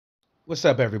What's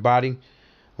up, everybody?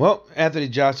 Well, Anthony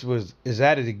Joshua is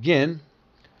at it again,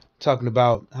 talking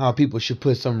about how people should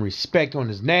put some respect on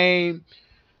his name.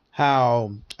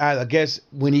 How I guess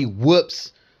when he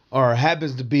whoops or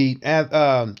happens to beat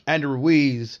Andrew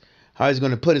Ruiz, how he's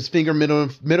going to put his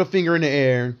middle finger in the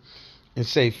air and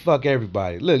say "fuck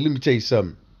everybody." Look, let me tell you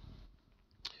something.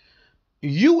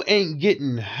 You ain't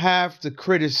getting half the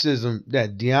criticism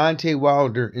that Deontay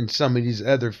Wilder and some of these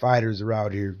other fighters are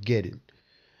out here getting.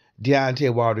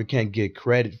 Deontay Wilder can't get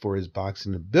credit for his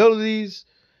boxing abilities.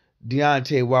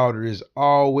 Deontay Wilder is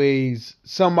always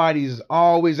somebody's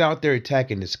always out there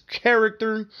attacking his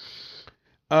character.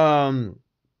 Um,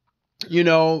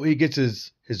 he gets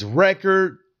his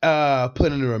record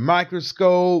put under a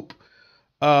microscope.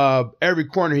 Every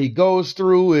corner he goes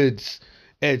through, it's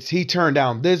he turned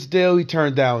down this deal, he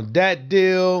turned down that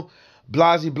deal,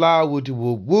 blah blah whoop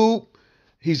whoop whoop.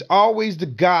 He's always the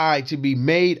guy to be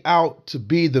made out to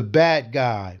be the bad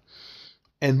guy.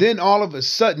 And then all of a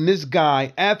sudden, this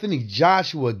guy, Anthony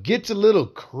Joshua, gets a little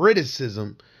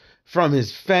criticism from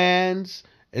his fans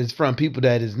and from people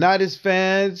that is not his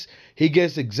fans. He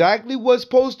gets exactly what's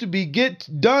supposed to be get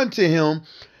done to him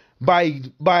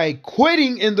by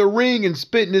quitting in the ring and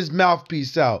spitting his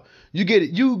mouthpiece out. You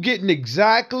getting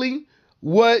exactly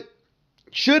what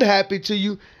should happen to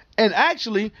you. And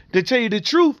actually, to tell you the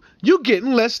truth, you're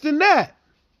getting less than that.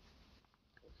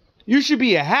 You should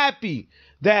be happy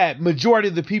that majority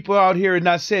of the people out here are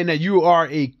not saying that you are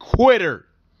a quitter.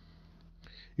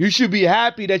 You should be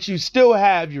happy that you still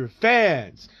have your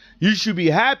fans. You should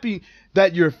be happy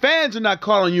that your fans are not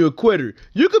calling you a quitter.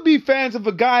 You could be fans of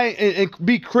a guy and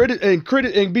be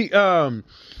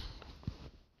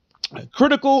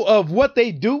critical of what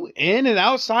they do in and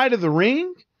outside of the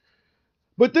ring.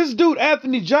 But this dude,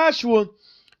 Anthony Joshua,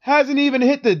 ain't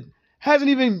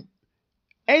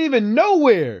even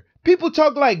nowhere. People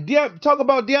talk about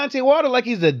Deontay Wilder like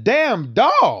he's a damn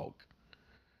dog.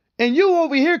 And you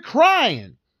over here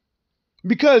crying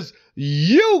because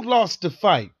you lost the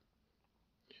fight.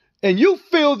 And you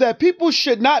feel that people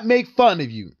should not make fun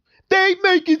of you. They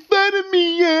making fun of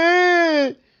me,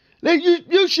 yeah.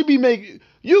 You should be making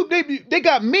they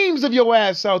got memes of your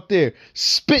ass out there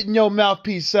spitting your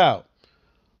mouthpiece out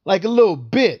like a little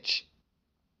bitch.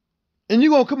 And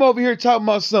you gonna come over here talking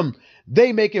about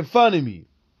they making fun of me.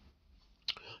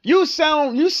 You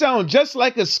sound just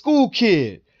like a school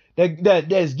kid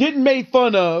that's getting made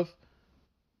fun of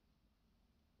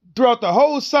throughout the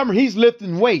whole summer. He's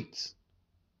lifting weights.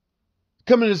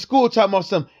 Coming to school talking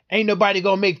about ain't nobody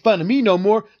gonna make fun of me no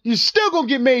more. You still gonna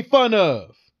get made fun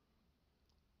of.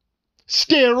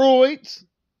 Steroids.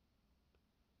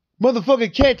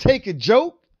 Motherfucker can't take a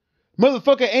joke.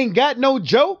 Motherfucker ain't got no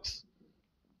jokes.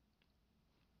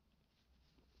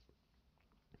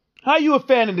 How you a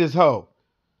fan of this hoe?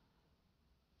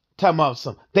 Talking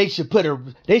about they should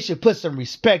put some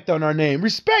respect on our name.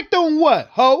 Respect on what,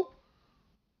 hoe?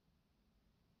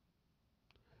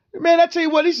 Man, I tell you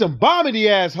what, these some bombity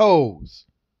assholes.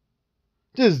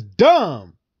 Just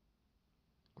dumb.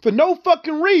 For no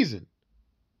fucking reason.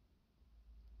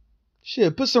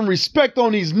 Shit, put some respect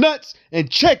on these nuts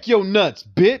and check your nuts,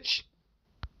 bitch.